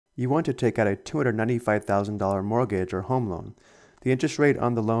You want to take out a $295,000 mortgage or home loan. The interest rate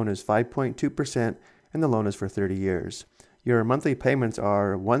on the loan is 5.2% and the loan is for 30 years. Your monthly payments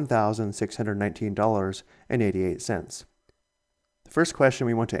are $1,619.88. The first question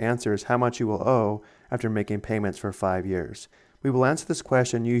we want to answer is how much you will owe after making payments for 5 years. We will answer this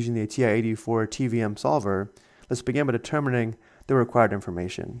question using the TI-84 TVM solver. Let's begin by determining the required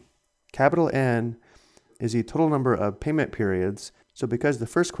information. Capital N is the total number of payment periods. So because the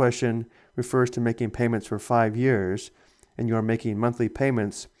first question refers to making payments for 5 years and you are making monthly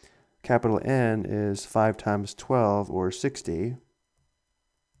payments, capital N is 5 times 12 or 60.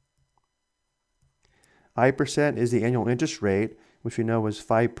 I% is the annual interest rate, which we know is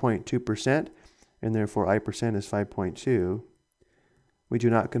 5.2%, and therefore I% is 5.2. We do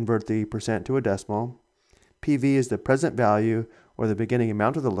not convert the percent to a decimal. PV is the present value or the beginning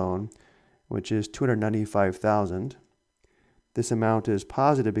amount of the loan, which is $295,000. This amount is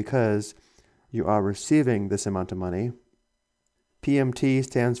positive because you are receiving this amount of money. PMT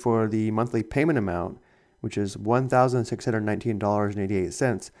stands for the monthly payment amount, which is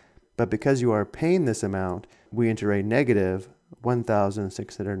 $1,619.88. But because you are paying this amount, we enter a negative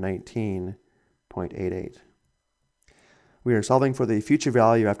 $1,619.88. We are solving for the future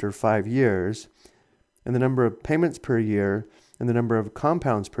value after 5 years, and the number of payments per year and the number of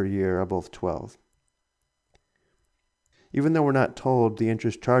compounds per year are both 12. Even though we're not told the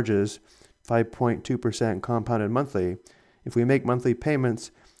interest charges 5.2% compounded monthly, if we make monthly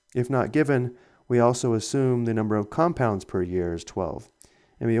payments, if not given, we also assume the number of compounds per year is 12.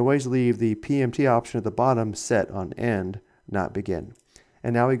 And we always leave the PMT option at the bottom set on end, not begin.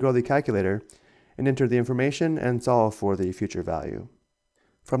 And now we go to the calculator and enter the information and solve for the future value.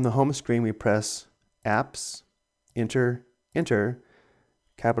 From the home screen, we press Apps, Enter, Enter.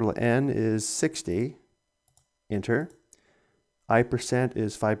 Capital N is 60, Enter. I%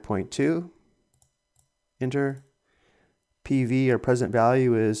 is 5.2, Enter. PV, or present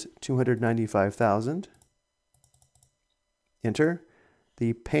value, is $295,000. Enter.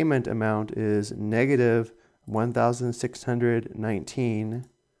 The payment amount is negative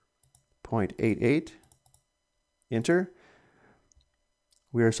 $1,619.88. Enter.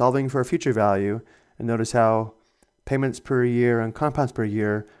 We are solving for a future value, and notice how payments per year and compounds per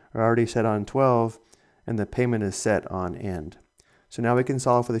year are already set on 12, and the payment is set on end. So now we can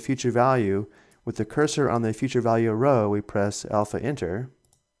solve for the future value. With the cursor on the future value row, we press alpha enter.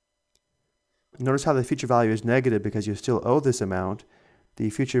 Notice how the future value is negative because you still owe this amount. The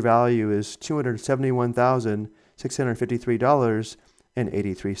future value is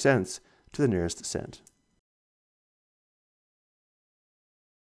 $271,653.83 to the nearest cent.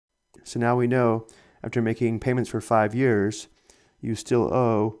 So now we know after making payments for 5 years, you still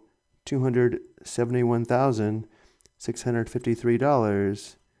owe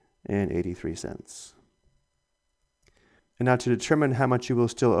 $271,653.83. And now to determine how much you will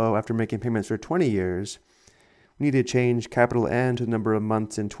still owe after making payments for 20 years, we need to change capital N to the number of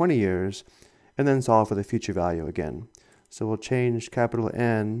months in 20 years, and then solve for the future value again. So we'll change capital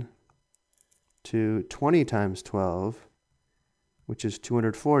N to 20 times 12, which is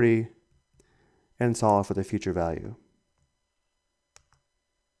 240, and solve for the future value.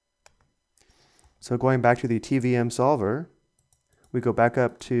 So going back to the TVM solver, we go back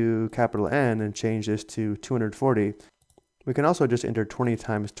up to capital N and change this to 240. We can also just enter 20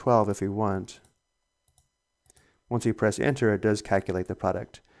 times 12 if we want. Once we press enter, it does calculate the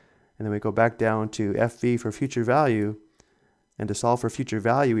product. And then we go back down to FV for future value. And to solve for future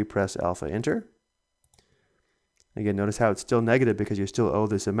value, we press alpha enter. Again, notice how it's still negative because you still owe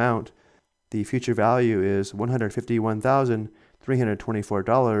this amount. The future value is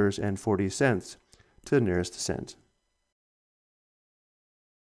 $151,324.40 to the nearest cent.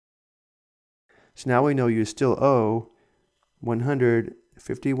 So now we know you still owe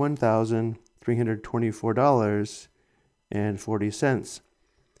 $151,324.40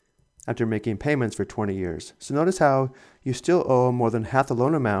 after making payments for 20 years. So notice how you still owe more than half the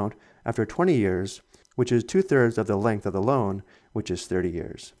loan amount after 20 years, which is 2/3 of the length of the loan, which is 30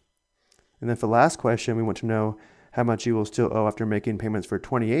 years. And then for the last question, we want to know how much you will still owe after making payments for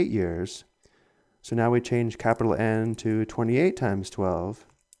 28 years. So now we change capital N to 28 times 12.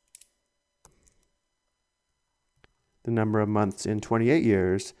 The number of months in 28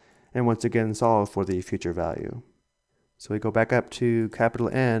 years, and once again solve for the future value. So we go back up to capital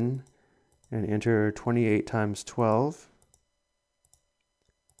N and enter 28 times 12.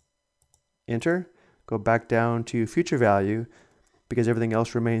 Enter. Go back down to future value because everything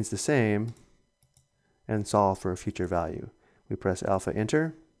else remains the same, and solve for a future value. We press alpha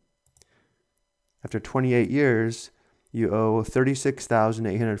enter. After 28 years, you owe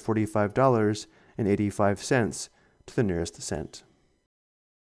 $36,845.85 to the nearest cent.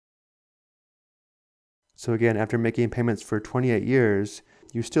 So again, after making payments for 28 years,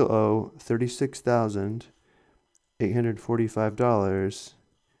 you still owe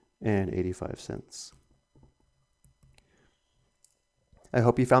 $36,845.85. I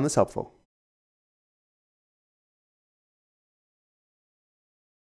hope you found this helpful.